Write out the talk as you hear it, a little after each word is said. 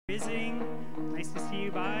visiting. Nice to see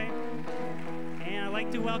you by. And I'd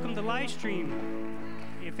like to welcome the live stream.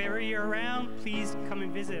 If ever you're around, please come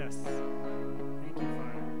and visit us. Thank you,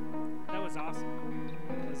 Father. That was awesome.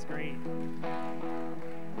 That was great.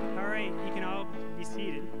 All right, you can all be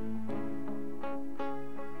seated.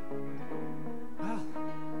 Oh,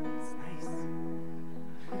 it's nice.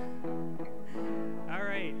 All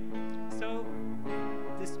right, so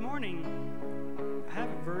this morning, I have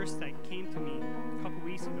a verse that came to me a couple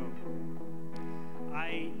weeks ago.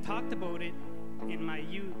 I talked about it in my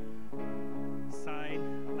youth side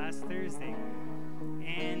last Thursday,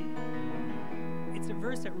 and it's a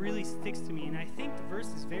verse that really sticks to me, and I think the verse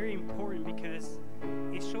is very important because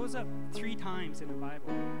it shows up 3 times in the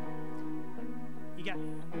Bible. You got,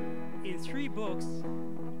 in 3 books,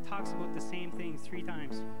 talks about the same thing 3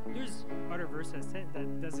 times. There's other verses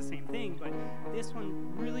that does the same thing, but this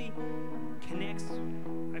one really connects,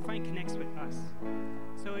 I find connects with us.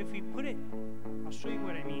 So if we put it, I'll show you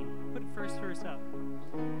what I mean. Put the first verse up.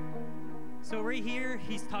 So right here,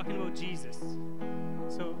 he's talking about Jesus.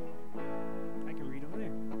 So I can read over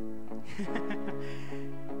there.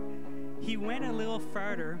 He went a little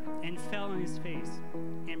farther and fell on his face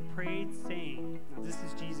and prayed, saying, now this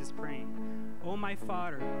is Jesus praying, "Oh, my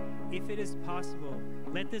Father, if it is possible,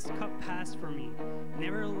 let this cup pass from me.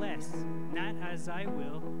 Nevertheless, not as I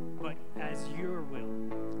will, but as your will."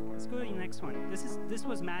 Let's go to the next one. This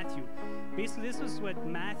was Matthew. Basically, this was what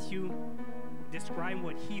Matthew described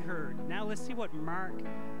what he heard. Now let's see what Mark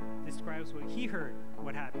describes what he heard,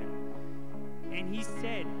 what happened. And he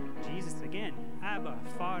said, Jesus again, "Abba,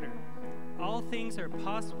 Father, all things are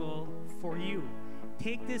possible for you.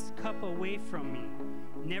 Take this cup away from me.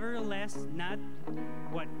 Nevertheless, not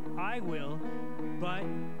what I will, but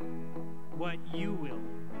what you will."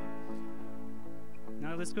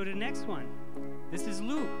 Now let's go to the next one. This is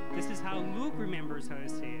Luke. This is how Luke remembers how to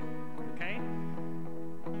say it. Okay?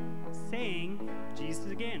 Saying, Jesus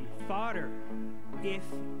again, "Father, if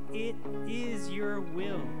it is your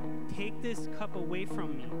will, take this cup away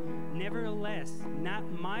from me. Nevertheless, not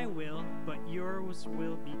my will, but yours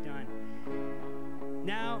will be done."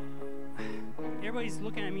 Now, everybody's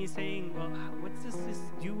looking at me saying, well, what does this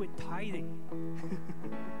do with tithing?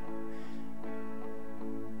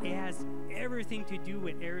 It has everything to do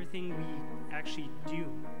with everything we actually do,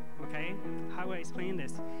 okay? How do I explain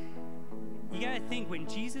this? You gotta think, when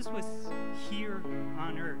Jesus was here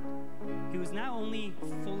on earth, he was not only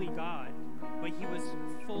fully God, but he was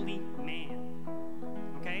fully man,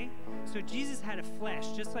 okay? So Jesus had a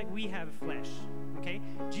flesh, just like we have a flesh, okay?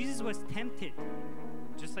 Jesus was tempted,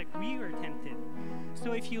 just like we were tempted.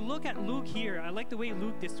 So if you look at Luke here, I like the way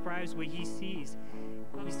Luke describes what he sees.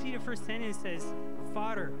 You see the first sentence says,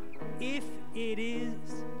 "Father, if it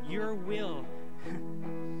is your will."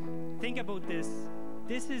 Think about this.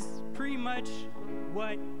 This is pretty much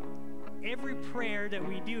what every prayer that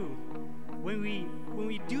we do. When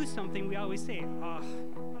we do something, we always say, "Oh,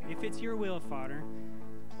 if it's your will, Father,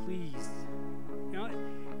 please." You know.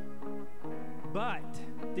 But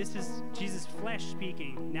this is Jesus' flesh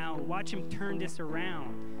speaking. Now watch him turn this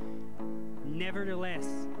around.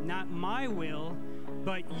 "Nevertheless, not my will,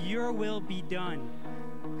 but your will be done."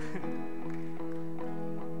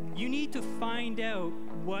 You need to find out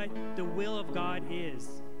what the will of God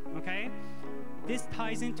is, okay? This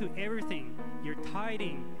ties into everything. Your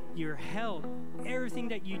tithing, your health, everything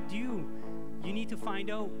that you do. You need to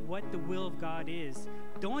find out what the will of God is.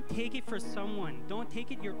 Don't take it for someone. Don't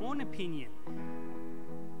take it your own opinion.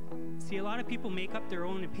 See, a lot of people make up their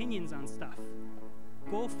own opinions on stuff.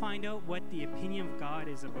 Go find out what the opinion of God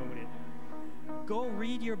is about it. Go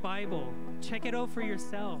read your Bible. Check it out for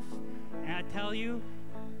yourself. And I tell you,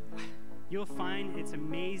 you'll find it's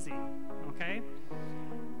amazing, okay?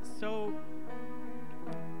 So,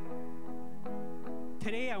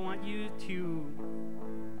 today I want you to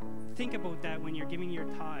think about that when you're giving your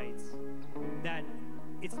tithes, that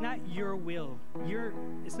it's not your will.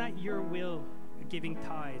 It's not your will giving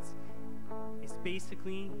tithes. It's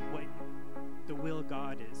basically what the will of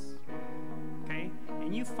God is, okay?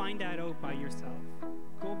 And you find that out by yourself.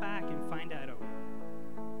 Go back and find that out.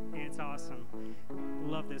 And it's awesome.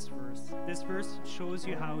 Love this verse. This verse shows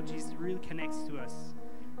you how Jesus really connects to us,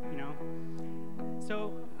 you know?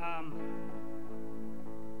 So,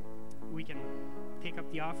 we can take up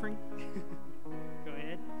the offering. Go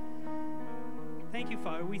ahead. Thank you,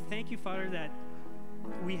 Father. We thank you, Father, that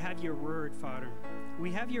we have your word, Father.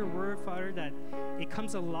 We have your word, Father, that it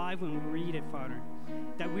comes alive when we read it, Father.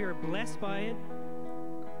 That we are blessed by it.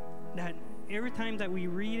 That every time that we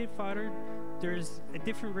read it, Father, there's a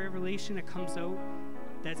different revelation that comes out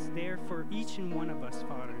that's there for each and one of us,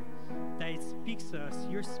 Father. that it speaks to us.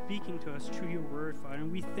 You're speaking to us through your word, Father,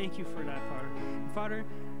 and we thank you for that, Father. And Father,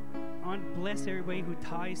 I want to bless everybody who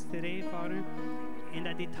tithes today, Father, and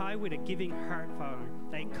that they tie with a giving heart, Father,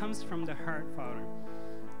 that it comes from the heart, Father,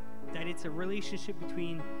 that it's a relationship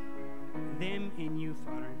between them and you,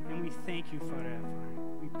 Father, and we thank you for that, Father.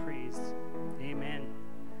 We praise. Amen.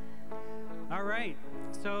 All right,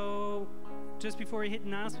 so just before we hit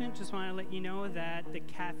announcement, just want to let you know that the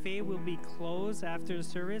cafe will be closed after the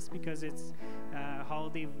service because it's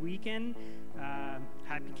holiday weekend.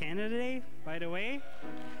 Happy Canada Day, by the way.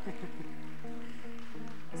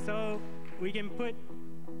 So we can put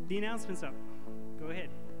the announcements up. Go ahead.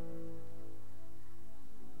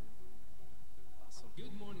 Awesome.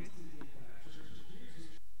 Good morning.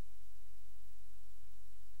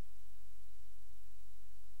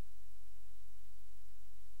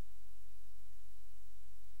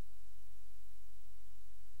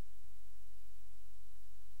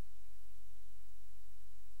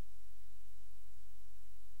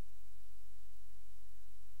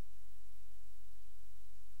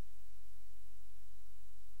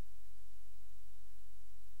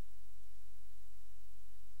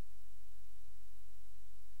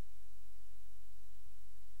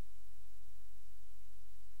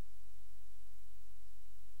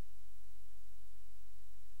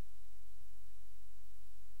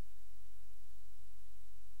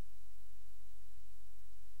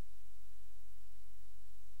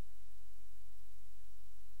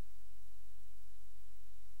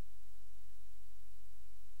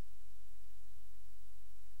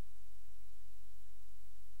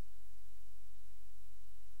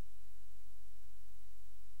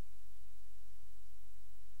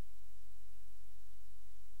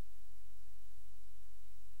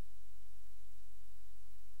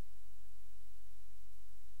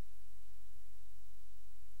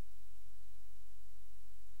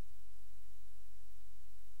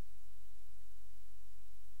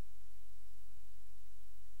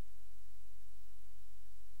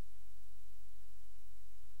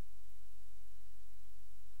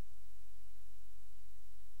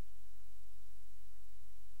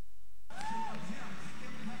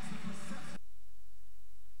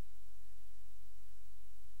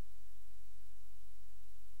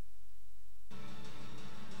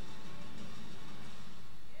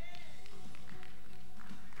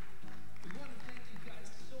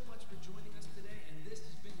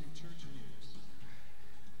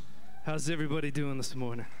 How's everybody doing this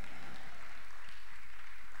morning?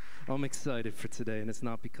 I'm excited for today, and it's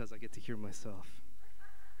not because I get to hear myself.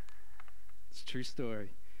 It's a true story.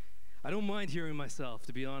 I don't mind hearing myself,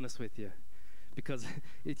 to be honest with you, because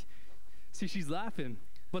see, she's laughing,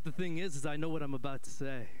 but the thing is I know what I'm about to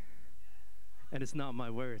say, and it's not my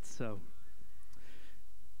words. So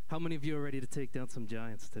how many of you are ready to take down some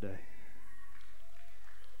giants today?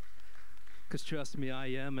 Because trust me, I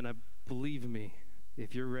am, and believe me,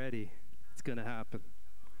 if you're ready, it's going to happen.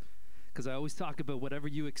 Because I always talk about whatever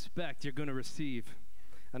you expect, you're going to receive.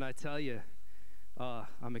 And I tell you,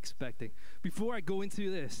 I'm expecting. Before I go into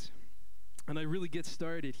this, and I really get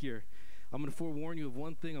started here, I'm going to forewarn you of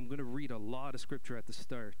one thing. I'm going to read a lot of scripture at the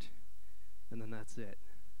start, and then that's it.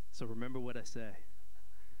 So remember what I say.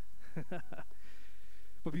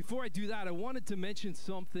 But before I do that, I wanted to mention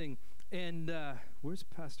something. And where's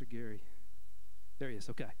Pastor Gary? There he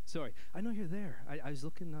is. Okay. Sorry. I know you're there. I was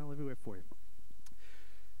looking all everywhere for you.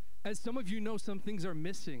 As some of you know, some things are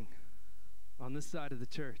missing on this side of the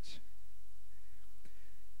church.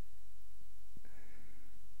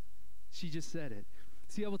 She just said it.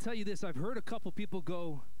 See, I will tell you this. I've heard a couple people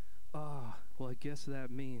go, well, I guess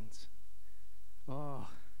that means. Oh,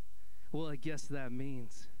 well, I guess that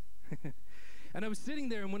means. And I was sitting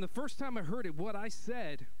there, and when the first time I heard it, what I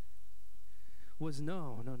said was,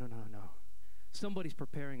 no. Somebody's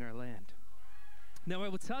preparing our land. Now, I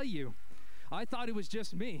will tell you, I thought it was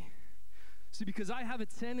just me. See, because I have a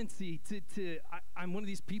tendency I'm one of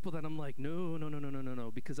these people that I'm like,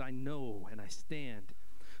 no, because I know and I stand.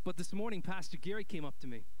 But this morning, Pastor Gary came up to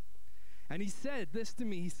me, and he said this to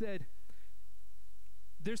me. He said,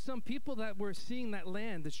 there's some people that were seeing that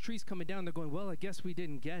land, there's trees coming down, they're going, well, I guess we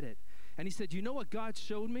didn't get it. And he said, you know what God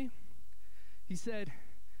showed me? He said,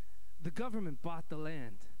 the government bought the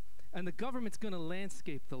land. And the government's going to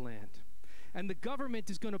landscape the land. And the government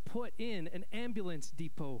is going to put in an ambulance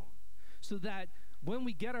depot so that when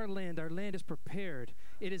we get our land is prepared.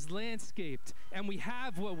 It is landscaped, and we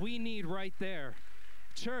have what we need right there.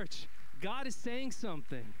 Church, God is saying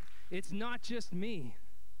something. It's not just me.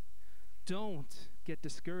 Don't get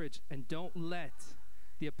discouraged, and don't let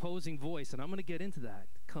the opposing voice, and I'm going to get into that,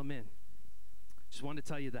 come in. Just wanted to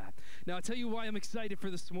tell you that. Now, I'll tell you why I'm excited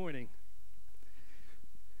for this morning.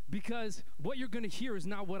 Because what you're going to hear is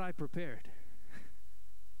not what I prepared.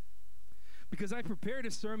 Because I prepared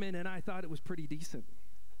a sermon and I thought it was pretty decent.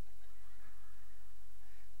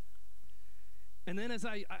 And then as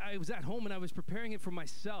I was at home and I was preparing it for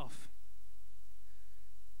myself,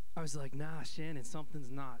 I was like, nah, Shannon,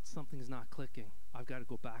 something's not clicking. I've got to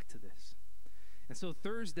go back to this. And so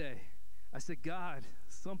Thursday, I said, God,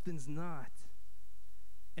 something's not.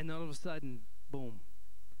 And then all of a sudden, boom.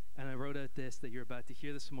 And I wrote out this that you're about to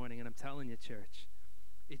hear this morning, and I'm telling you, church,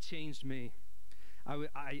 it changed me.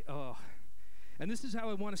 And this is how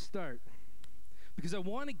I want to start, because I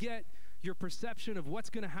want to get your perception of what's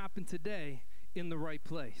going to happen today in the right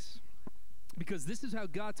place, because this is how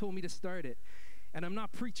God told me to start it. And I'm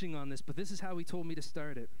not preaching on this, but this is how he told me to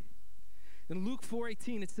start it. In Luke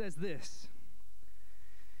 4:18, it says this: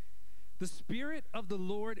 "The Spirit of the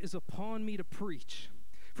Lord is upon me to preach,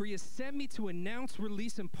 for he has sent me to announce,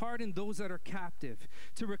 release, and pardon those that are captive,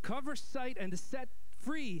 to recover sight and to set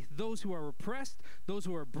free those who are oppressed, those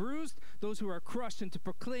who are bruised, those who are crushed, and to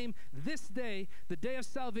proclaim this day, the day of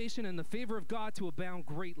salvation and the favor of God to abound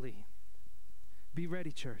greatly." Be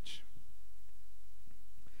ready, church.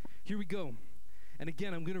 Here we go. And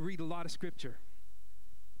again, I'm going to read a lot of scripture.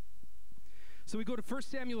 So we go to 1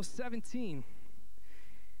 Samuel 17.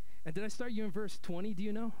 And did I start you in verse 20? Do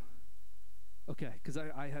you know? Okay, because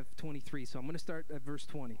I have 23, so I'm going to start at verse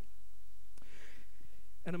 20.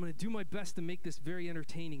 And I'm going to do my best to make this very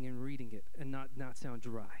entertaining in reading it and not sound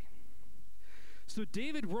dry. So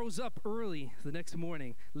David rose up early the next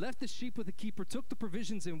morning, left the sheep with the keeper, took the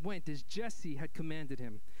provisions, and went as Jesse had commanded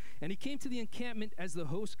him. And he came to the encampment as the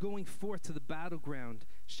host going forth to the battleground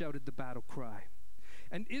shouted the battle cry.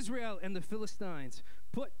 And Israel and the Philistines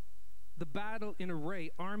put the battle in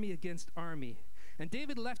array, army against army. And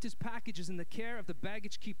David left his packages in the care of the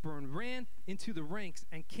baggage keeper and ran into the ranks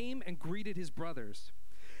and came and greeted his brothers.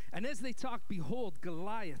 And as they talked, behold,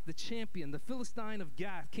 Goliath, the champion, the Philistine of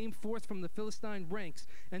Gath, came forth from the Philistine ranks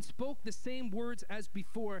and spoke the same words as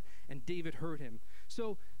before, and David heard him.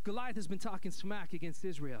 So Goliath has been talking smack against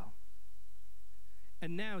Israel.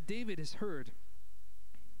 And now David has heard.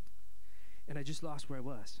 And I just lost where I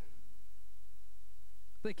was.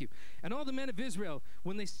 Thank you. And all the men of Israel,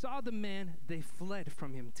 when they saw the man, they fled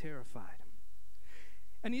from him terrified.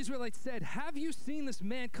 And the Israelites said, "Have you seen this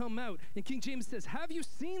man come out?" And King James says, "Have you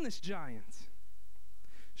seen this giant?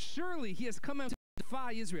 Surely he has come out to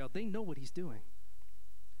defy Israel." They know what he's doing.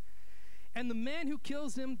 "And the man who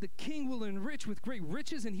kills him, the king will enrich with great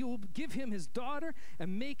riches, and he will give him his daughter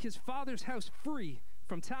and make his father's house free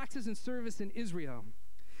from taxes and service in Israel."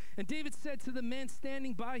 And David said to the man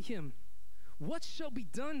standing by him, "What shall be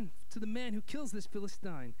done to the man who kills this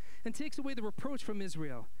Philistine and takes away the reproach from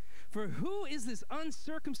Israel? For who is this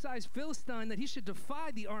uncircumcised Philistine that he should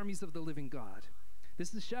defy the armies of the living God?" This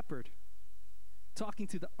is the shepherd talking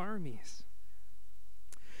to the armies.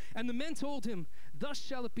 And the men told him, "Thus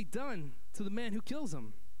shall it be done to the man who kills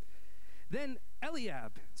him." Then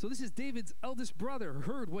Eliab, so this is David's eldest brother,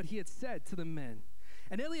 heard what he had said to the men.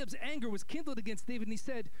 And Eliab's anger was kindled against David, and he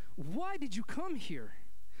said, "Why did you come here?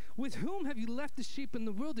 With whom have you left the sheep in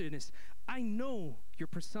the wilderness? I know your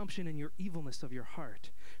presumption and your evilness of your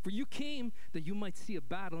heart. For you came that you might see a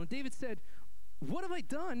battle." And David said, "What have I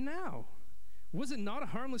done now? Was it not a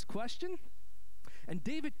harmless question?" And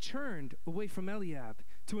David turned away from Eliab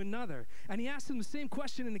to another, and he asked him the same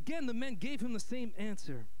question, and again the men gave him the same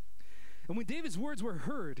answer. And when David's words were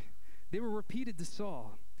heard, they were repeated to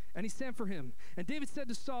Saul. And he sent for him. And David said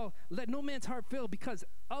to Saul, "Let no man's heart fail because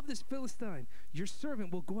of this Philistine. Your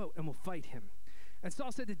servant will go out and will fight him." And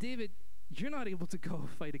Saul said to David, "You're not able to go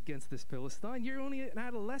fight against this Philistine. You're only an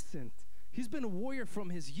adolescent. He's been a warrior from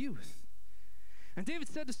his youth." And David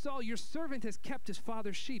said to Saul, "Your servant has kept his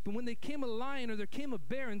father's sheep. And when there came a lion or there came a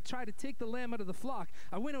bear and tried to take the lamb out of the flock,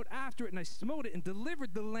 I went out after it and I smote it and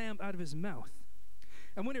delivered the lamb out of his mouth.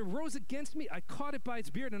 And when it rose against me, I caught it by its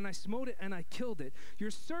beard, and I smote it, and I killed it.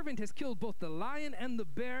 Your servant has killed both the lion and the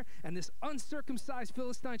bear, and this uncircumcised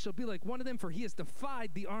Philistine shall be like one of them, for he has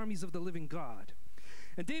defied the armies of the living God."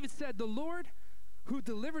 And David said, "The Lord who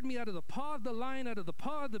delivered me out of the paw of the lion, out of the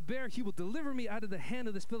paw of the bear, he will deliver me out of the hand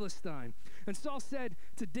of this Philistine." And Saul said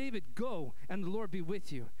to David, "Go, and the Lord be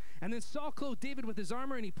with you." And then Saul clothed David with his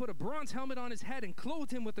armor, and he put a bronze helmet on his head and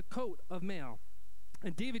clothed him with a coat of mail.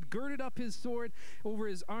 And David girded up his sword over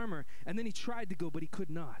his armor, and then he tried to go, but he could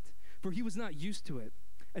not, for he was not used to it.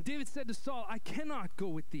 And David said to Saul, "I cannot go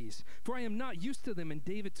with these, for I am not used to them." And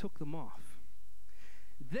David took them off.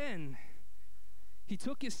 Then he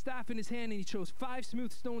took his staff in his hand, and he chose 5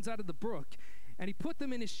 smooth stones out of the brook, and he put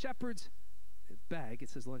them in his shepherd's bag. It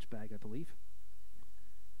says lunch bag, I believe.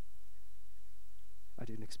 I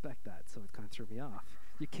didn't expect that, so it kind of threw me off.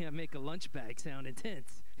 You can't make a lunch bag sound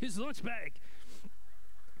intense. His lunch bag.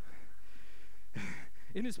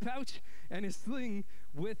 In his pouch and his sling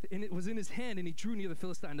and it was in his hand, and he drew near the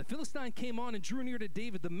Philistine. The Philistine came on and drew near to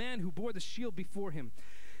David, the man who bore the shield before him.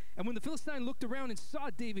 And when the Philistine looked around and saw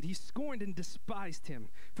David, he scorned and despised him,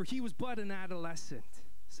 for he was but an adolescent.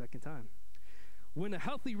 Second time. When a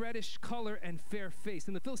healthy reddish color and fair face.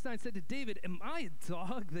 And the Philistine said to David, am I a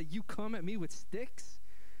dog that you come at me with sticks?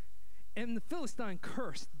 And the Philistine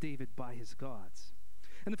cursed David by his gods.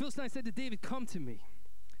 And the Philistine said to David, come to me,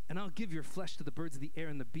 and I'll give your flesh to the birds of the air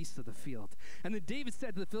and the beasts of the field. And then David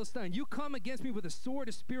said to the Philistine, you come against me with a sword,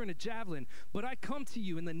 a spear, and a javelin, but I come to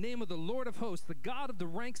you in the name of the Lord of hosts, the God of the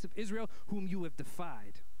ranks of Israel, whom you have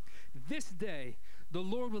defied. This day the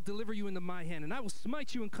Lord will deliver you into my hand, and I will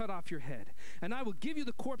smite you and cut off your head. And I will give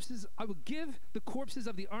the corpses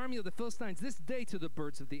of the army of the Philistines this day to the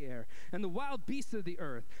birds of the air and the wild beasts of the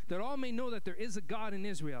earth, that all may know that there is a God in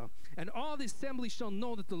Israel. And all the assembly shall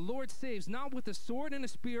know that the Lord saves, not with a sword and a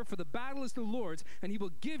spear, for the battle is the Lord's, and he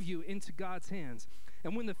will give you into God's hands.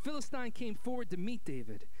 And when the Philistine came forward to meet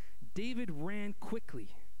David, David ran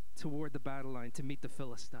quickly toward the battle line to meet the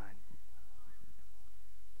Philistine.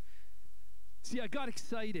 See, I got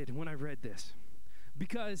excited when I read this,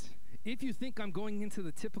 because if you think I'm going into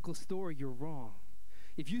the typical story, you're wrong.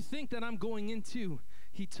 If you think that I'm going into,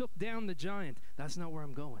 he took down the giant, that's not where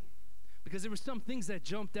I'm going. Because there were some things that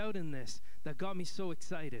jumped out in this that got me so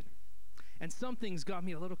excited. And some things got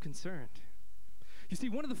me a little concerned. You see,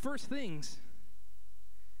 one of the first things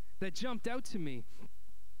that jumped out to me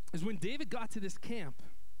is when David got to this camp,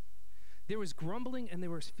 there was grumbling and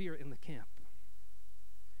there was fear in the camp.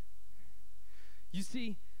 You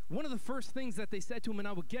see, one of the first things that they said to him, and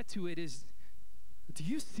I will get to it, is, do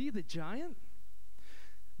you see the giant?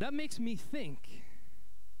 That makes me think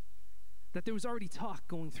that there was already talk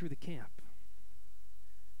going through the camp.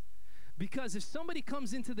 Because if somebody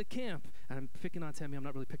comes into the camp, and I'm picking on Tammy, I'm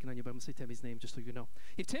not really picking on you, but I'm going to say Tammy's name just so you know.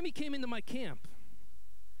 If Tammy came into my camp,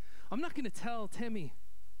 I'm not going to tell Tammy,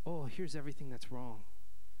 oh, here's everything that's wrong.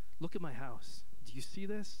 Look at my house. Do you see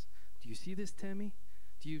this? Do you see this, Tammy?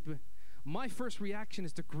 My first reaction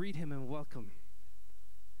is to greet him and welcome.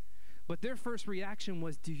 But their first reaction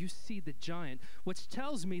was, do you see the giant? Which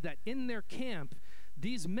tells me that in their camp,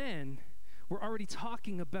 these men were already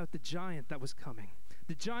talking about the giant that was coming.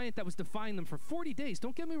 The giant that was defying them for 40 days.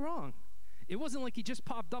 Don't get me wrong. It wasn't like he just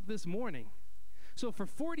popped up this morning. So for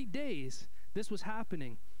 40 days, this was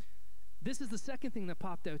happening. This is the second thing that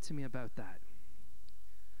popped out to me about that.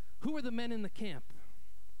 Who are the men in the camp?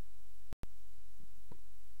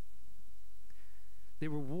 They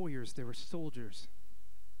were warriors. They were soldiers.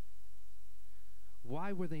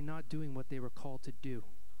 Why were they not doing what they were called to do?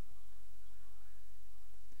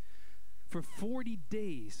 For 40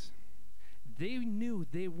 days, they knew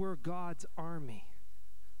they were God's army.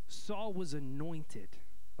 Saul was anointed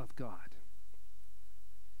of God.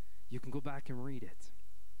 You can go back and read it.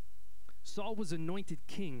 Saul was anointed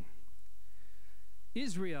king.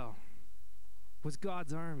 Israel was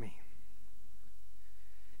God's army.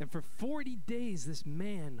 And for 40 days, this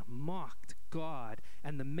man mocked God,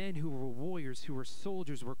 and the men who were warriors, who were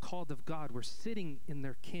soldiers, were called of God, were sitting in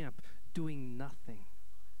their camp doing nothing.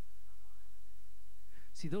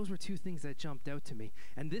 See, those were two things that jumped out to me.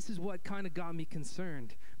 And this is what kind of got me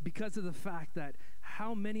concerned, because of the fact that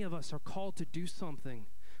how many of us are called to do something,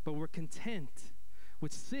 but we're content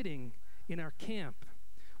with sitting in our camp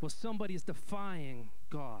while somebody is defying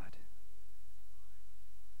God.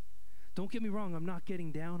 Don't get me wrong, I'm not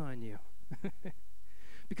getting down on you.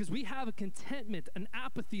 Because we have a contentment, an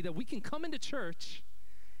apathy that we can come into church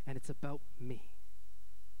and it's about me.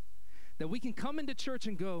 That we can come into church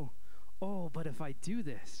and go, oh, but if I do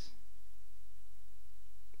this,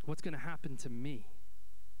 what's going to happen to me?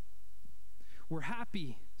 We're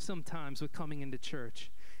happy sometimes with coming into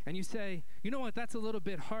church. And you say, you know what, that's a little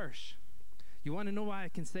bit harsh. You want to know why I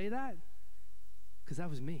can say that? Because that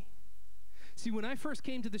was me. See, when I first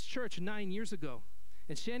came to this church 9 years ago,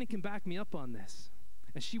 and Shannon can back me up on this,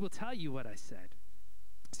 and she will tell you what I said.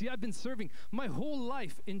 See, I've been serving my whole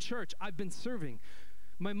life in church. I've been serving.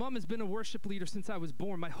 My mom has been a worship leader since I was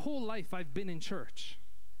born. My whole life I've been in church.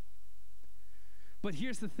 But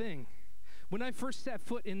here's the thing. When I first set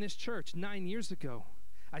foot in this church 9 years ago,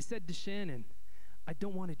 I said to Shannon, I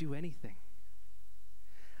don't want to do anything.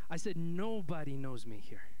 I said, nobody knows me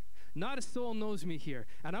here. Not a soul knows me here.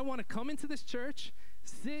 And I want to come into this church,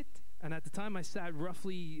 sit, and at the time I sat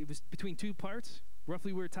roughly, it was between two parts,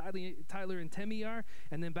 roughly where Tyler and Temi are,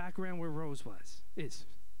 and then back around where Rose is.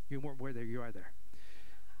 You weren't where there, you are there.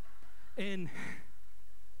 And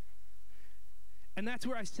that's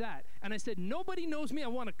where I sat. And I said, nobody knows me. I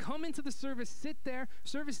want to come into the service, sit there,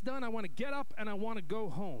 service done. I want to get up and I want to go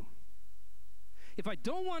home. If I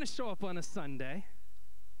don't want to show up on a Sunday,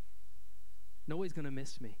 nobody's going to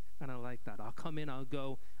miss me. And I like that. I'll come in, I'll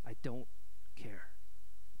go. I don't care.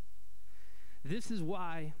 This is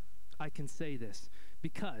why I can say this.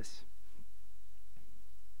 Because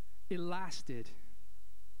it lasted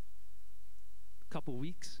a couple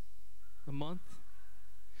weeks, a month.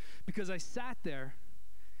 Because I sat there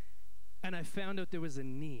and I found out there was a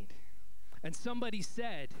need. And somebody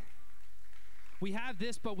said, we have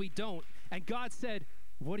this, but we don't. And God said,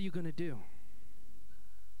 what are you going to do?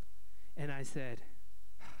 And I said,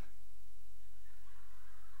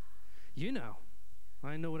 you know,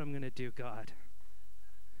 I know what I'm going to do, God.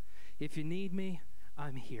 If you need me,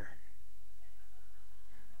 I'm here.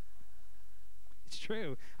 It's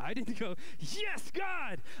true. I didn't go, yes,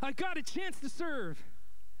 God, I got a chance to serve.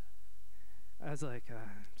 I was like,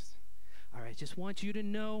 all right, just want you to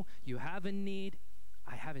know you have a need.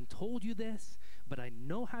 I haven't told you this, but I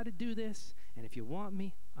know how to do this. And if you want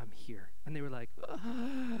me, I'm here. And they were like,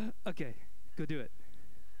 okay, go do it.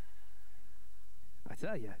 I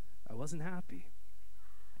tell you, I wasn't happy.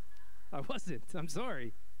 I wasn't. I'm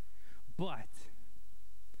sorry. But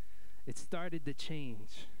it started to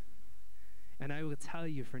change. And I will tell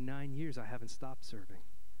you, for 9 years, I haven't stopped serving.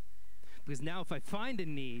 Because now if I find a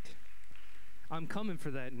need, I'm coming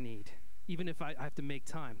for that need, even if I have to make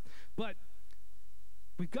time. But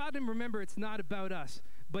we've got to remember it's not about us.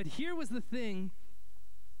 But here was the thing,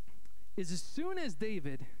 is as soon as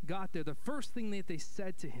David got there, the first thing that they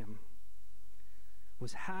said to him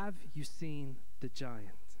was, have you seen the giant?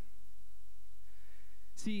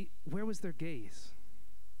 See, where was their gaze?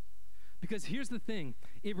 Because here's the thing,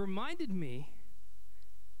 it reminded me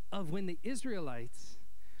of when the Israelites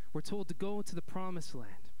were told to go to the promised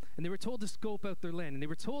land. And they were told to scope out their land. And they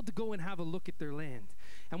were told to go and have a look at their land.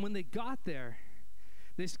 And when they got there,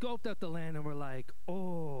 they scoped out the land and were like,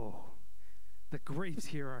 oh, the grapes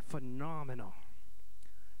here are phenomenal.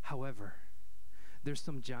 However, there's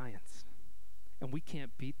some giants, and we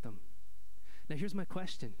can't beat them. Now, here's my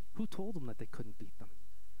question. Who told them that they couldn't beat them?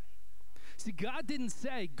 See, God didn't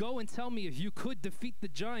say, go and tell me if you could defeat the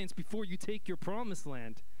giants before you take your promised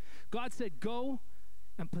land. God said, go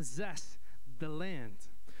and possess the land.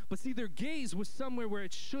 But see, their gaze was somewhere where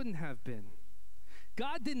it shouldn't have been.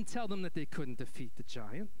 God didn't tell them that they couldn't defeat the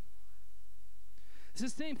giant. It's the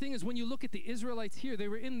same thing as when you look at the Israelites here. They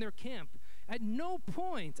were in their camp. At no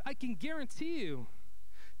point, I can guarantee you,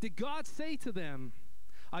 did God say to them,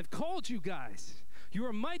 I've called you guys. You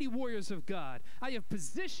are mighty warriors of God. I have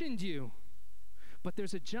positioned you. But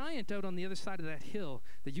there's a giant out on the other side of that hill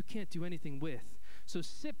that you can't do anything with. So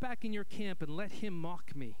sit back in your camp and let him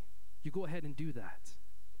mock me. You go ahead and do that.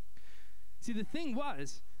 See, the thing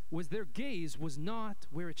was their gaze was not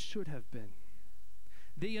where it should have been.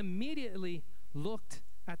 They immediately looked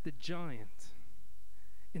at the giant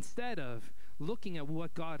instead of looking at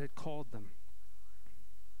what God had called them.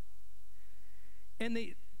 And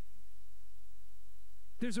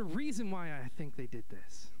there's a reason why I think they did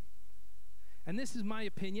this. And this is my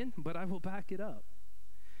opinion, but I will back it up.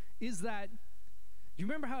 Is that, you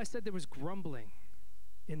remember how I said there was grumbling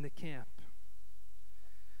in the camp?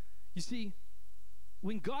 You see,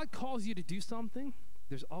 when God calls you to do something,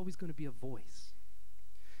 there's always going to be a voice.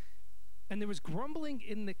 And there was grumbling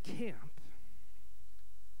in the camp,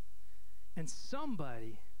 and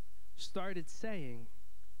somebody started saying,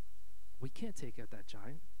 we can't take out that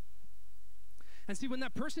giant. And see, when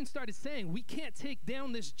that person started saying, we can't take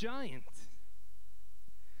down this giant,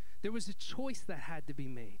 there was a choice that had to be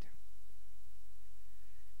made.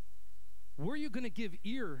 Were you going to give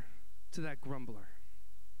ear to that grumbler?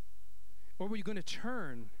 Or were you going to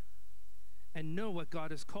turn and know what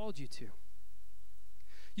God has called you to?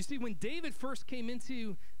 You see, when David first came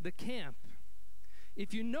into the camp,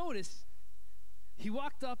 if you notice, he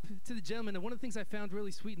walked up to the gentleman, and one of the things I found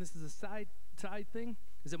really sweet, and this is a side thing,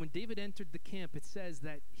 is that when David entered the camp, it says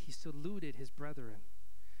that he saluted his brethren.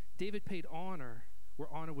 David paid honor where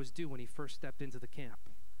honor was due when he first stepped into the camp.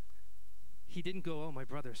 He didn't go, oh, my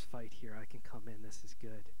brothers fight here, I can come in, this is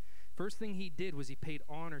good. First thing he did was he paid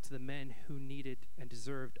honor to the men who needed and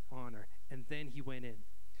deserved honor, and then he went in.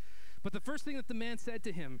 But the first thing that the man said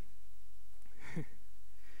to him,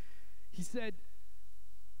 he said,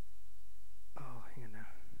 oh, hang on now.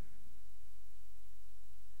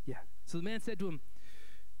 Yeah, so the man said to him,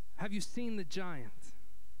 have you seen the giant?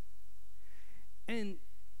 And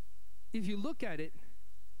if you look at it,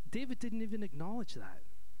 David didn't even acknowledge that.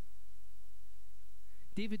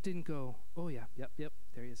 David didn't go, oh yeah, yep,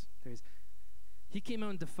 there he is. He came out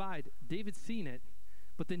and defied. David seen it,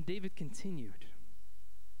 but then David continued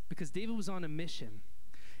because David was on a mission.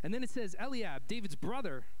 And then it says Eliab, David's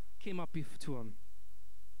brother, came up to him.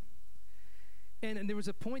 And there was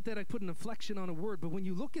a point that I put an inflection on a word, but when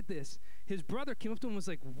you look at this, his brother came up to him and was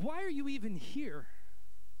like, why are you even here?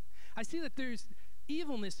 I see that there's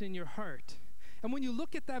evilness in your heart. And when you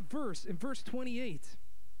look at that verse, in verse 28,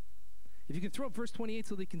 if you can throw up verse 28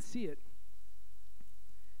 so they can see it.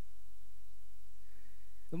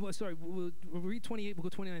 Sorry, we'll read 28, we'll go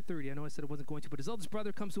 29, 30. I know I said I wasn't going to, but his eldest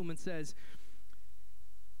brother comes to him and says,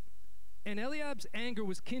 and Eliab's anger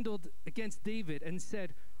was kindled against David and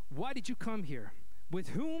said, why did you come here? With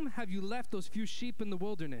whom have you left those few sheep in the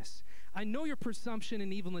wilderness? I know your presumption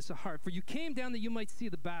and evilness of heart, for you came down that you might see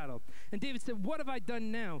the battle. And David said, what have I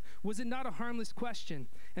done now? Was it not a harmless question?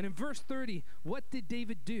 And in verse 30, what did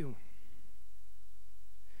David do?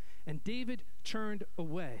 And David turned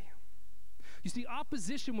away. You see,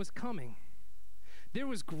 opposition was coming. There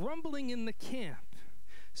was grumbling in the camp.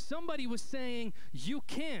 Somebody was saying, you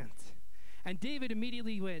can't. And David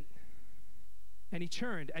immediately went, and he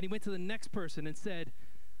turned, and he went to the next person and said,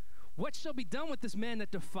 what shall be done with this man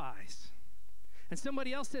that defies? And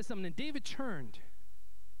somebody else said something, and David turned.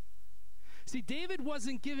 See, David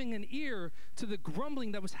wasn't giving an ear to the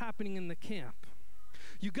grumbling that was happening in the camp.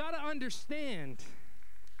 You got to understand,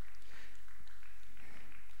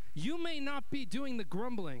 you may not be doing the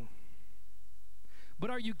grumbling, but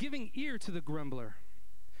are you giving ear to the grumbler?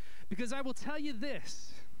 Because I will tell you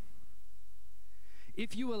this,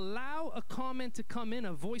 if you allow a comment to come in,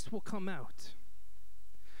 a voice will come out.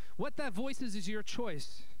 What that voice is your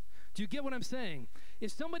choice. Do you get what I'm saying?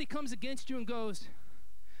 If somebody comes against you and goes,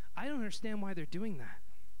 I don't understand why they're doing that.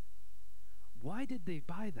 Why did they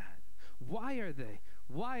buy that? Why are they?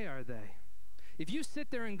 Why are they? If you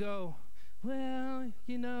sit there and go, well,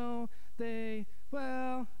 you know,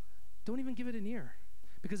 don't even give it an ear.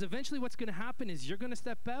 Because eventually what's going to happen is you're going to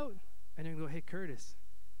step out and you're going to go, hey, Curtis,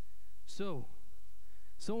 so-and-so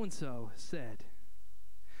said.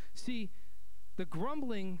 See, the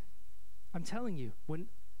grumbling, I'm telling you, when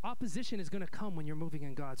opposition is going to come when you're moving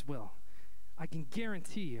in God's will, I can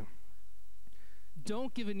guarantee you,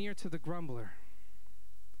 don't give an ear to the grumbler.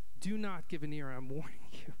 Do not give an ear, I'm warning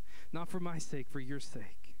you. Not for my sake, for your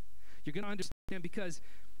sake. You're going to understand because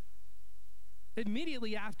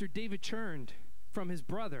immediately after David turned from his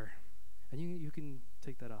brother, and you can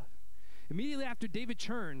take that off. Immediately after David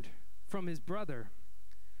turned from his brother,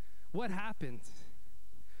 what happened?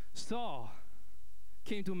 Saul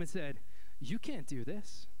came to him and said, you can't do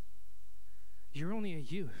this. You're only a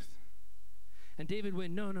youth. And David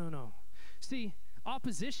went, no. See,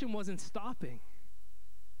 opposition wasn't stopping.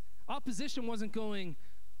 Opposition wasn't going,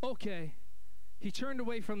 okay, he turned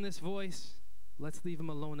away from this voice. Let's leave him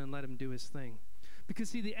alone and let him do his thing. Because,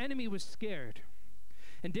 see, the enemy was scared.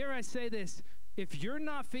 And dare I say this, if you're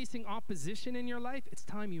not facing opposition in your life, it's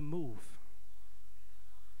time you move.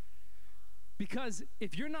 Because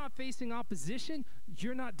if you're not facing opposition,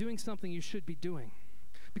 you're not doing something you should be doing.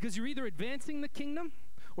 Because you're either advancing the kingdom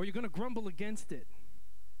or you're going to grumble against it.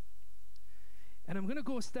 And I'm going to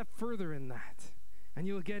go a step further in that, and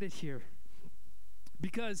you'll get it here.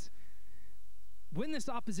 Because when this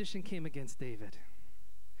opposition came against David,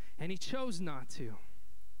 and he chose not to,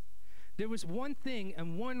 there was one thing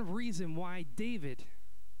and one reason why David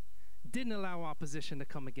didn't allow opposition to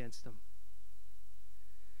come against him.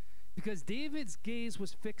 Because David's gaze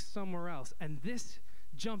was fixed somewhere else. And this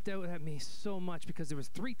jumped out at me so much because there was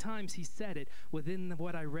 3 times he said it within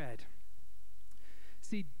what I read.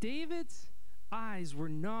 See, David's eyes were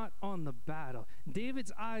not on the battle.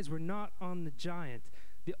 David's eyes were not on the giant.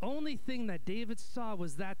 The only thing that David saw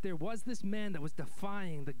was that there was this man that was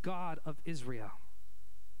defying the God of Israel.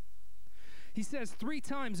 He says 3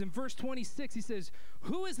 times in verse 26, he says,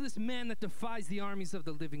 who is this man that defies the armies of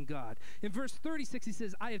the living God? In verse 36, he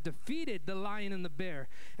says, I have defeated the lion and the bear,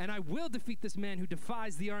 and I will defeat this man who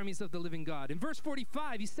defies the armies of the living God. In verse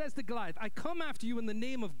 45, he says to Goliath, I come after you in the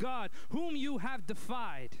name of God, whom you have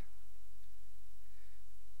defied.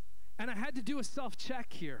 And I had to do a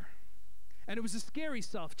self-check here. And it was a scary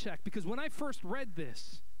self-check, because when I first read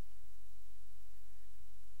this,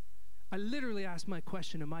 I literally asked my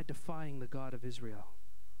question, am I defying the God of Israel?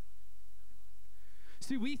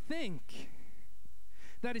 See, we think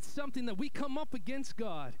that it's something that we come up against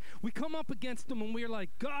God. We come up against him and we're like,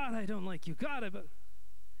 God, I don't like you. God,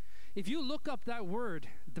 if you look up that word,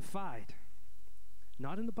 defied,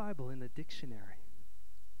 not in the Bible, in the dictionary,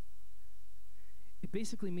 it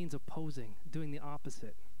basically means opposing, doing the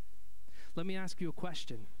opposite. Let me ask you a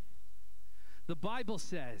question. The Bible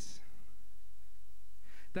says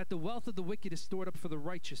that the wealth of the wicked is stored up for the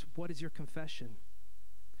righteous. What is your confession?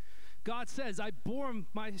 God says, I bore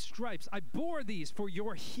my stripes. I bore these for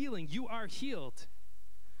your healing. You are healed.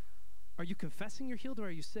 Are you confessing you're healed, or are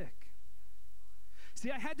you sick?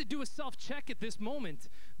 See, I had to do a self-check at this moment,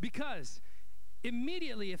 because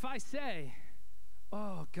immediately if I say,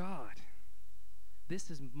 oh God, this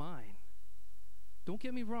is mine. Don't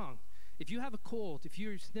get me wrong. If you have a cold, if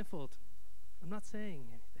you're sniffled, I'm not saying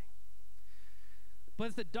anything. But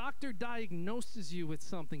if the doctor diagnoses you with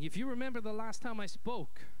something, if you remember the last time I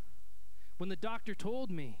spoke, when the doctor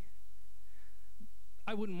told me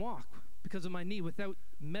I wouldn't walk because of my knee without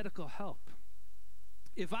medical help.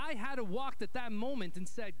 If I had walked at that moment and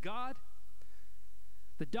said, God,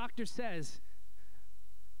 the doctor says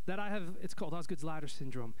that I have, it's called Osgood-Schlatter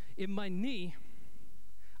syndrome, in my knee,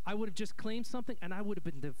 I would have just claimed something, and I would have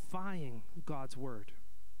been defying God's word.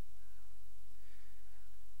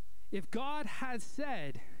 If God had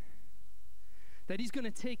said that he's going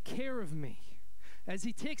to take care of me, as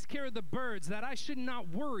he takes care of the birds, that I should not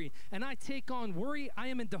worry, and I take on worry, I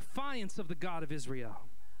am in defiance of the God of Israel.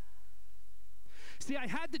 See, I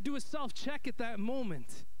had to do a self-check at that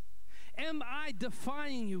moment. Am I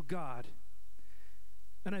defying you, God?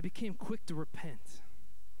 And I became quick to repent.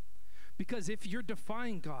 Because if you're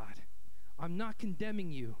defying God, I'm not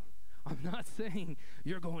condemning you. I'm not saying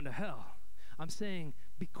you're going to hell. I'm saying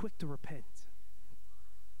be quick to repent.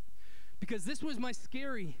 Because this was my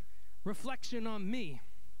scary reflection on me,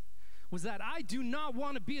 was that I do not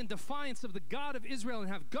want to be in defiance of the God of Israel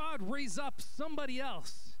and have God raise up somebody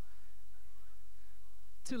else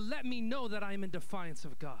to let me know that I am in defiance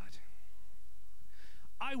of God.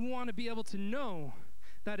 I want to be able to know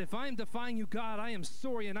that if I am defying you, God, I am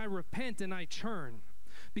sorry and I repent and I turn.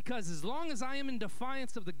 Because as long as I am in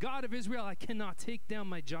defiance of the God of Israel, I cannot take down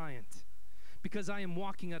my giant, because I am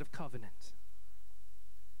walking out of covenant.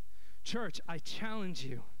 Church, I challenge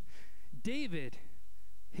you. David,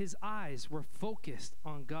 his eyes were focused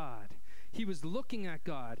on God. He was looking at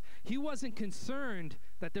God. He wasn't concerned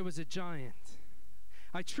that there was a giant.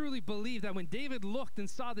 I truly believe that when David looked and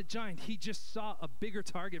saw the giant, he just saw a bigger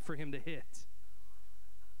target for him to hit.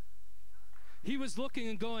 He was looking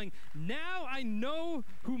and going, now I know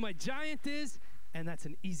who my giant is, and that's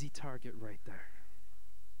an easy target right there.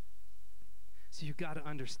 So you got to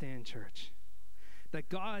understand, church, that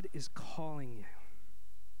God is calling you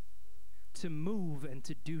to move and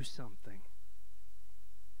to do something.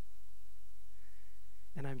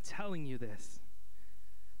 And I'm telling you this,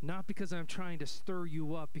 not because I'm trying to stir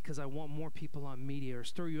you up because I want more people on media, or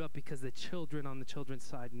stir you up because the children on the children's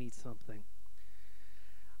side need something.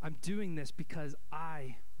 I'm doing this because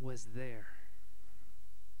I was there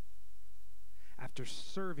after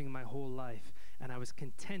serving my whole life, and I was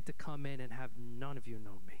content to come in and have none of you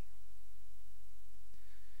know me.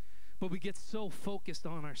 But we get so focused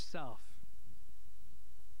on ourselves.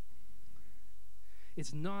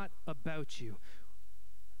 It's not about you.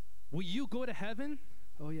 Will you go to heaven?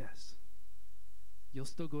 Oh, yes. You'll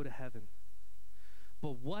still go to heaven.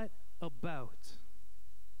 But what about?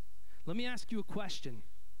 Let me ask you a question.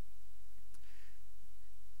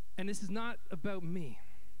 And this is not about me.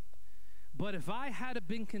 But if I had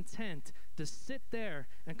been content to sit there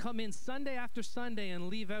and come in Sunday after Sunday and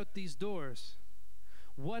leave out these doors,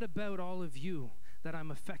 what about all of you that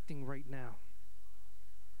I'm affecting right now?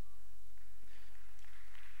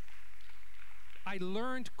 I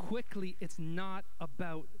learned quickly it's not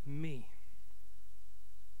about me.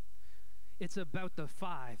 It's about the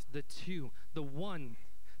 5, the 2, the 1,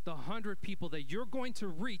 the 100 people that you're going to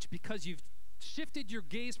reach, because you've shifted your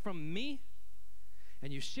gaze from me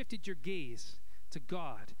and you shifted your gaze to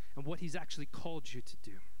God and what he's actually called you to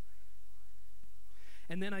do.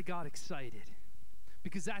 And then I got excited,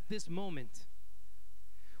 because at this moment,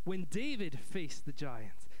 when David faced the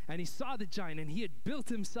giant and he saw the giant and he had built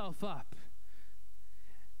himself up,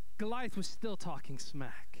 Goliath was still talking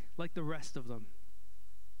smack like the rest of them.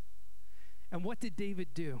 And what did David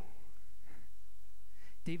do?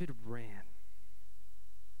 David ran.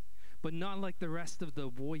 But not like the rest of the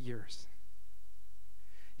warriors.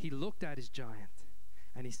 He looked at his giant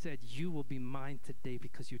and he said, you will be mine today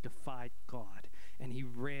because you defied God. And he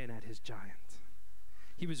ran at his giant.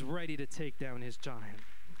 He was ready to take down his giant.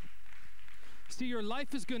 See, your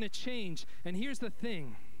life is going to change. And here's the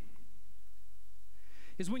thing.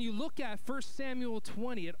 Is when you look at 1 Samuel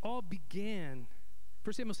 20, it all began,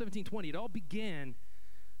 1 Samuel 17:20, it all began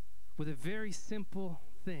with a very simple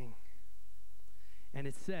thing. And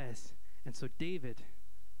it says, and so David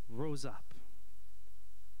rose up.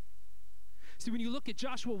 See, when you look at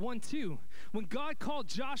Joshua 1:2, when God called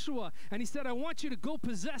Joshua and he said, I want you to go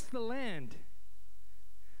possess the land,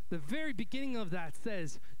 the very beginning of that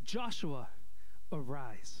says, Joshua,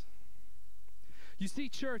 arise. You see,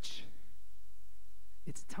 church,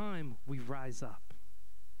 it's time we rise up.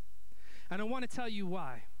 And I want to tell you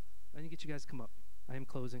why. I didn't get you guys to come up. I am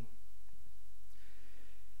closing.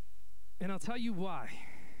 And I'll tell you why.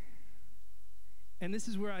 And this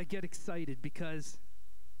is where I get excited because,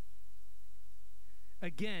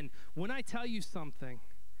 again, when I tell you something,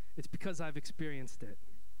 it's because I've experienced it.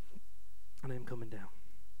 And I am coming down.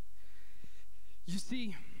 You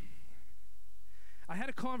see, I had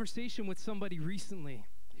a conversation with somebody recently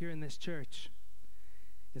here in this church.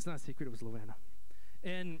 It's not a secret, it was Luana.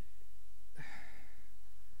 And,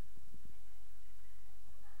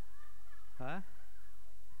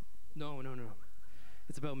 No.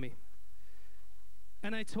 It's about me.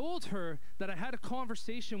 And I told her that I had a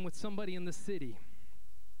conversation with somebody in the city.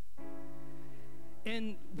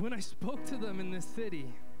 And when I spoke to them in this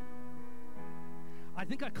city, I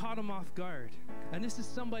think I caught them off guard. And this is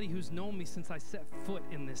somebody who's known me since I set foot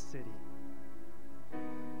in this city.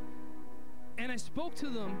 And I spoke to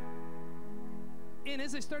them, and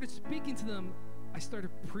as I started speaking to them, I started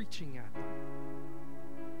preaching at them.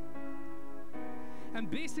 And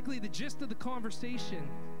basically the gist of the conversation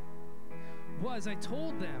was I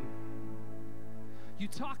told them, you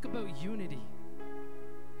talk about unity,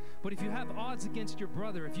 but if you have odds against your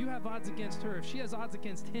brother, if you have odds against her, if she has odds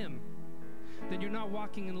against him, then you're not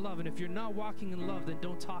walking in love. And if you're not walking in love, then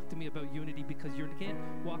don't talk to me about unity, because you can't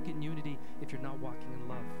walk in unity if you're not walking in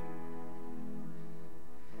love.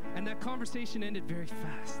 And that conversation ended very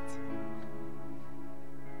fast.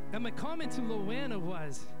 And my comment to Luana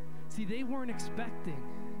was, see, they weren't expecting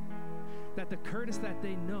that the Curtis that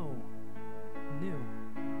they knew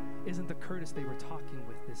isn't the Curtis they were talking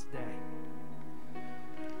with this day.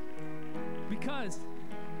 Because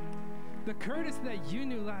the Curtis that you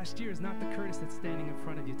knew last year is not the Curtis that's standing in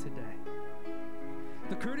front of you today.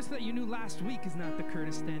 The Curtis that you knew last week is not the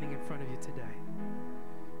Curtis standing in front of you today.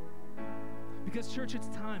 Because, church, it's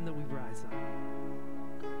time that we rise up.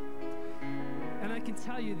 And I can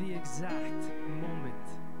tell you the exact moment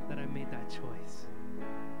that I made that choice.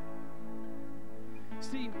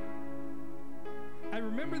 See, I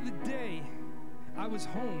remember the day I was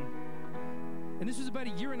home, and this was about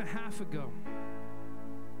 1.5 years ago.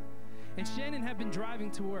 And Shannon had been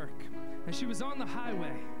driving to work, and she was on the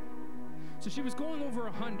highway. So she was going over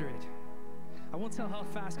 100. I won't tell how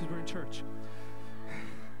fast because we're in church.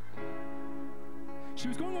 She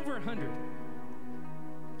was going over 100.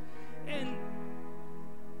 And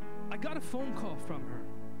I got a phone call from her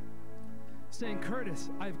saying, Curtis,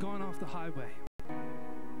 I've gone off the highway.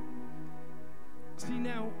 See,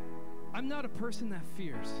 now, I'm not a person that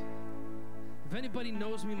fears. If anybody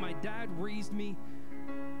knows me, my dad raised me,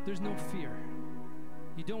 there's no fear.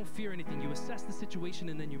 You don't fear anything. You assess the situation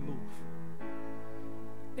and then you move.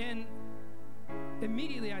 And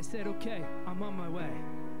immediately I said, okay, I'm on my way.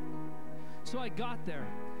 So I got there,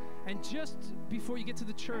 and just before you get to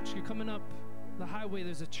the church, you're coming up the highway,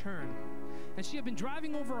 there's a turn. And she had been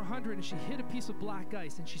driving over 100, and she hit a piece of black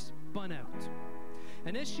ice, and she spun out.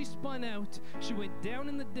 And as she spun out, she went down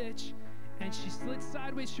in the ditch, and she slid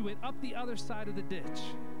sideways. She went up the other side of the ditch.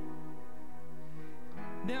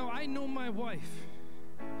 Now, I know my wife,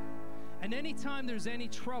 and anytime there's any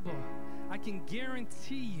trouble, I can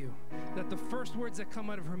guarantee you that the first words that come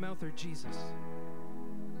out of her mouth are Jesus.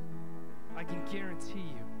 I can guarantee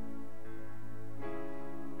you.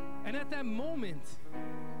 And at that moment,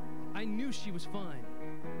 I knew she was fine.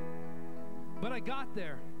 But I got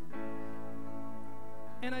there,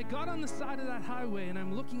 and I got on the side of that highway, and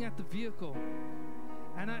I'm looking at the vehicle,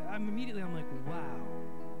 and I'm immediately like, wow.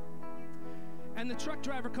 And the truck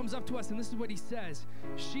driver comes up to us, and this is what he says.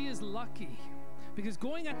 She is lucky, because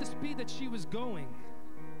going at the speed that she was going,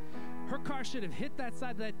 her car should have hit that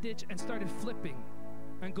side of that ditch and started flipping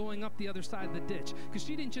and going up the other side of the ditch. Because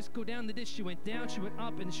she didn't just go down the ditch, she went down, she went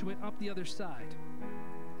up, and she went up the other side.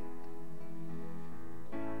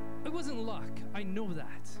 It wasn't luck, I know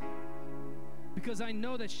that. Because I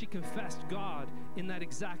know that she confessed God in that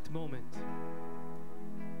exact moment.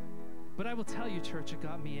 But I will tell you, church, it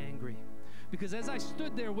got me angry. Because as I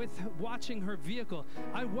stood there watching her vehicle,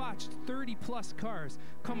 I watched 30 plus cars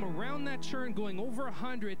come around that turn going over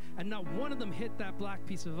 100, and not one of them hit that black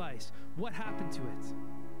piece of ice. What happened to it?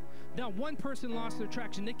 Not one person lost their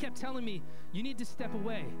traction. They kept telling me, you need to step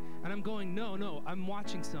away. And I'm going, no, I'm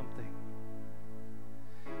watching something.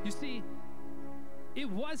 You see, it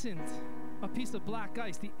wasn't a piece of black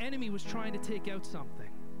ice. The enemy was trying to take out something.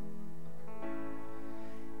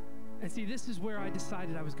 And see, this is where I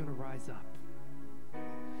decided I was going to rise up.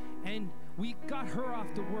 And we got her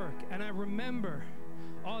off to work, and I remember,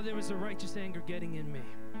 there was a righteous anger getting in me.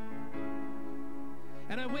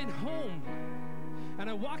 And I went home, and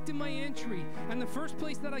I walked in my entry, and the first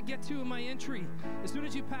place that I get to in my entry, as soon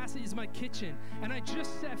as you pass it, is my kitchen. And I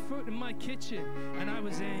just set foot in my kitchen, and I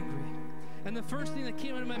was angry. And the first thing that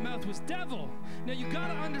came out of my mouth was, devil. Now you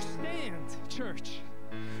gotta understand, church,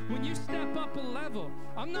 when you step up a level,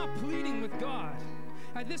 I'm not pleading with God.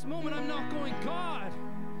 At this moment, I'm not going, God,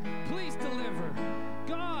 please deliver.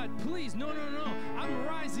 God, please. No. I'm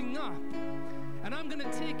rising up. And I'm going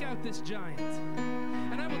to take out this giant.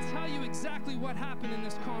 And I will tell you exactly what happened in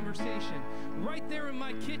this conversation. Right there in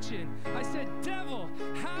my kitchen, I said, devil,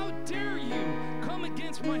 how dare you come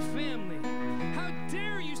against my family? How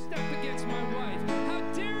dare you step against my wife? How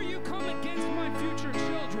dare you come against my future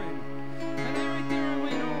children? And right there I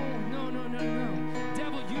went, no.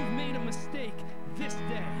 Devil, you've made a mistake this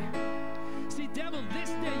day. See, devil, this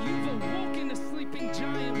day you've awoken a sleeping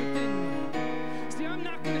giant within me. See, I'm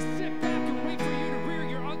not going to sit back and wait for you to rear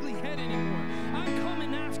your ugly head anymore. I'm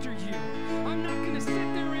coming after you. I'm not going to sit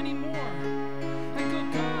there anymore and go,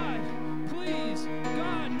 God, please,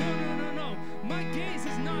 God, no. My gaze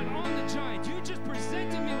is not on the giant. You just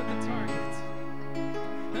presented me with the target.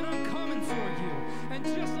 And I'm coming for you. And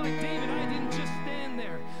just like David, I didn't just stand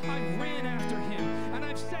there. I ran after him. And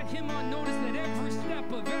I've set him on notice that every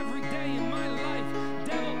step of every day in my life,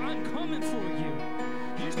 devil, I'm coming for you.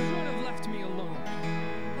 You should have left me alone,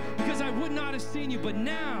 because I would not have seen you. But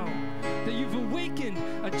now that you've awakened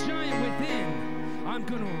a giant within, I'm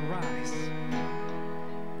going to arise.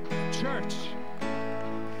 Church,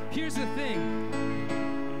 here's the thing.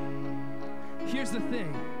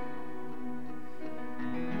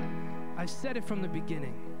 I said it from the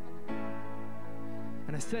beginning,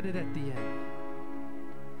 and I said it at the end.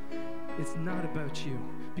 It's not about you,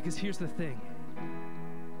 because here's the thing.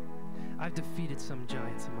 I've defeated some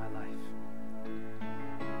giants in my life.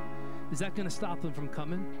 Is that going to stop them from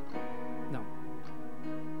coming? No.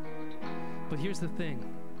 But here's the thing.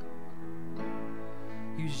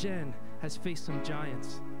 Eugene has faced some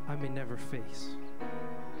giants I may never face.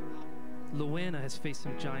 Luana has faced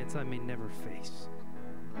some giants I may never face.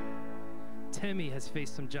 Temi has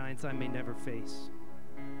faced some giants I may never face.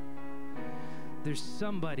 There's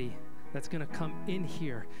somebody that's going to come in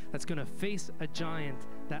here that's going to face a giant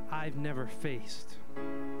that I've never faced.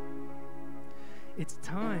 It's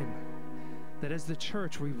time that as the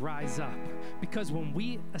church we rise up, because when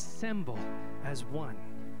we assemble as one,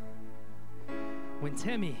 when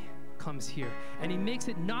Temi comes here and he makes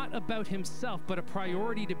it not about himself but a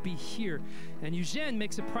priority to be here, and Eugene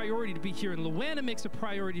makes a priority to be here, and Luana makes a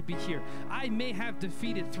priority to be here, I may have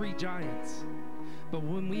defeated 3 giants, but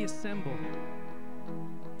when we assemble,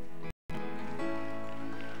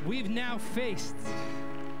 we've now faced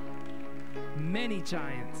many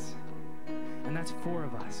giants, and that's 4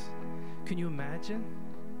 of us. Can you imagine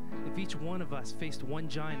if each one of us faced 1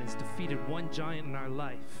 giant, has defeated 1 giant in our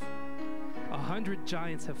life? 100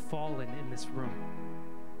 giants have fallen in this room.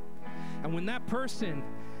 And when that person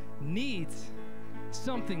needs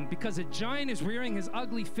something because a giant is rearing his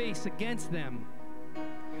ugly face against them,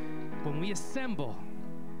 when we assemble,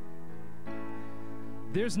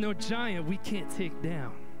 there's no giant we can't take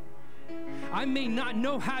down. I may not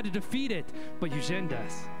know how to defeat it, but Eugene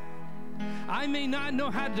does. I may not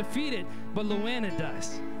know how to defeat it, but Luana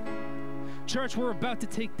does. Church, we're about to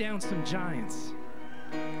take down some giants.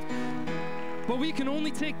 But we can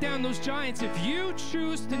only take down those giants if you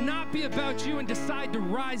choose to not be about you and decide to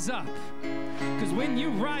rise up. Because when you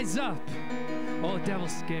rise up, the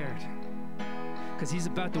devil's scared. Because he's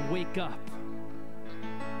about to wake up.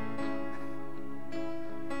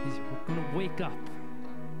 We're going to wake up.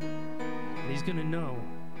 And he's going to know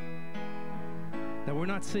that we're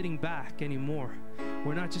not sitting back anymore.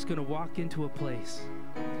 We're not just going to walk into a place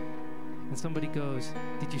and somebody goes,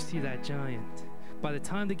 "Did you see that giant?" By the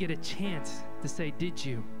time they get a chance to say, "Did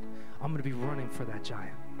you?" I'm going to be running for that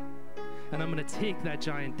giant. And I'm going to take that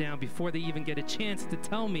giant down before they even get a chance to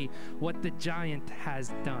tell me what the giant has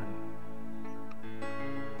done.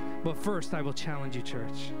 But first, I will challenge you,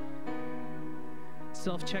 church.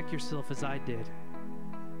 Self-check yourself as I did.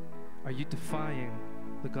 Are you defying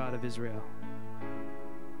the God of Israel?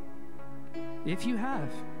 If you have,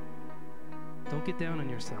 don't get down on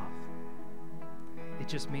yourself. It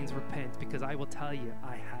just means repent, because I will tell you,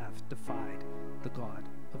 I have defied the God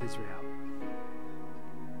of Israel.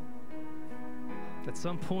 At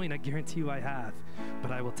some point, I guarantee you I have,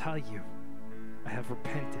 but I will tell you, I have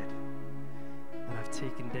repented, and I've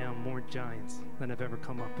taken down more giants than have ever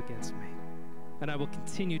come up against me. and I will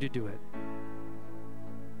continue to do it.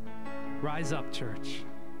 Rise up, church.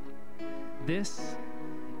 This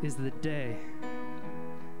is the day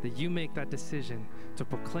that you make that decision to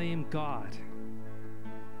proclaim God.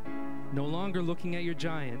 No longer looking at your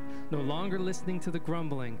giant, no longer listening to the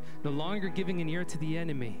grumbling, no longer giving an ear to the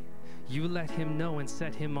enemy. You let him know and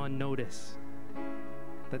set him on notice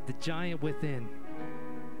that the giant within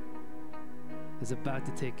is about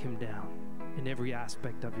to take him down in every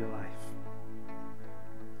aspect of your life.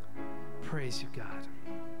 Praise you, God.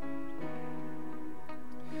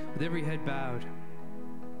 With every head bowed,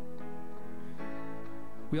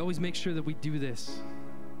 we always make sure that we do this.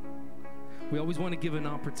 We always want to give an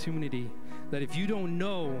opportunity that if you don't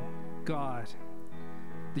know God,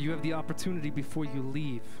 that you have the opportunity before you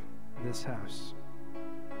leave this house.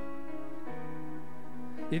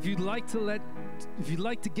 If you'd like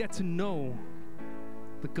to get to know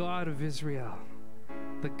the God of Israel,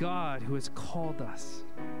 the God who has called us,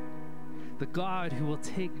 the God who will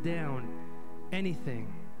take down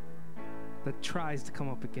anything that tries to come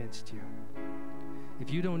up against you.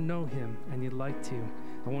 If you don't know him and you'd like to,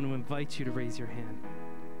 I want to invite you to raise your hand.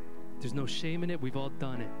 There's no shame in it. We've all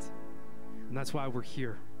done it. And that's why we're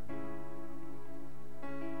here.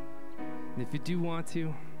 And if you do want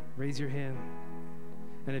to, raise your hand.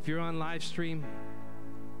 And if you're on live stream,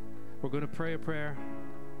 we're going to pray a prayer.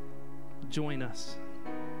 Join us.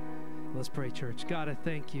 Let's pray, church. God, I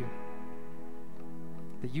thank you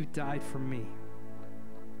that you died for me.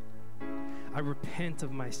 I repent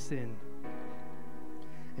of my sin.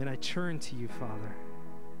 And I turn to you, Father.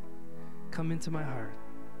 Come into my heart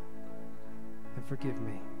and forgive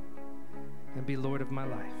me and be Lord of my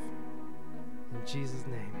life. In Jesus'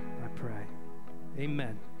 name I pray.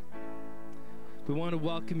 Amen. We want to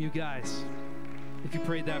welcome you guys if you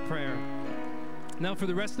prayed that prayer. Now for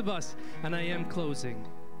the rest of us, and I am closing,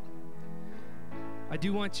 I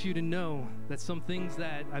do want you to know that some things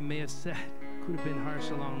that I may have said could have been harsh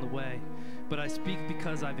along the way, but I speak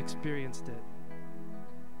because I've experienced it.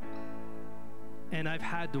 And I've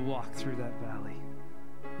had to walk through that valley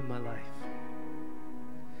in my life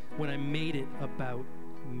when I made it about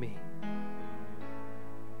me.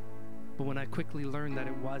 But when I quickly learned that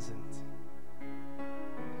it wasn't,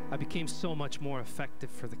 I became so much more effective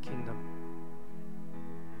for the kingdom.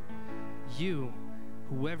 You,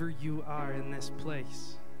 whoever you are in this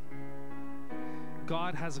place,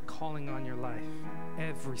 God has a calling on your life,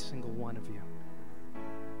 every single one of you.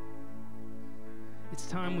 It's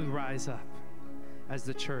time we rise up as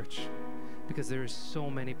the church, because there are so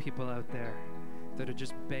many people out there that are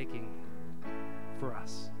just begging for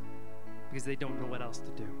us because they don't know what else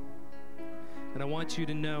to do. And I want you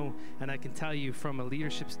to know, and I can tell you from a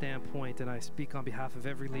leadership standpoint, and I speak on behalf of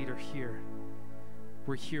every leader here,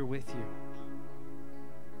 we're here with you.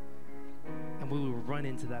 And we will run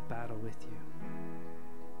into that battle with you.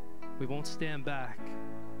 We won't stand back.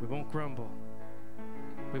 We won't grumble.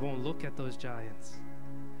 We won't look at those giants.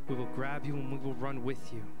 We will grab you and we will run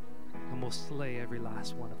with you. And we'll slay every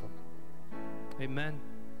last one of them. Amen.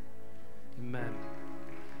 Amen.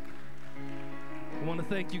 I want to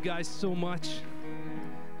thank you guys so much.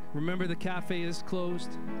 Remember, the cafe is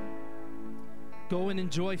closed. Go and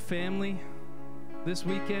enjoy family this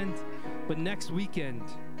weekend. But next weekend,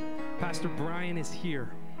 Pastor Brian is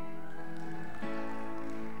here.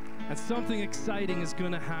 And something exciting is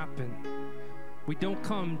going to happen. We don't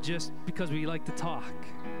come just because we like to talk.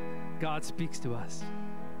 God speaks to us.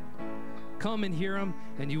 Come and hear him,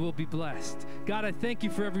 and you will be blessed. God, I thank you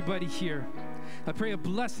for everybody here. I pray a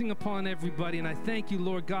blessing upon everybody, and I thank you,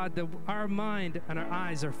 Lord God, that our mind and our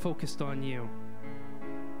eyes are focused on you.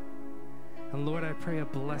 And Lord, I pray a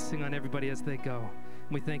blessing on everybody as they go.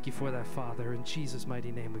 And we thank you for that, Father. In Jesus'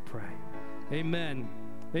 mighty name we pray. Amen.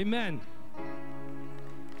 Amen.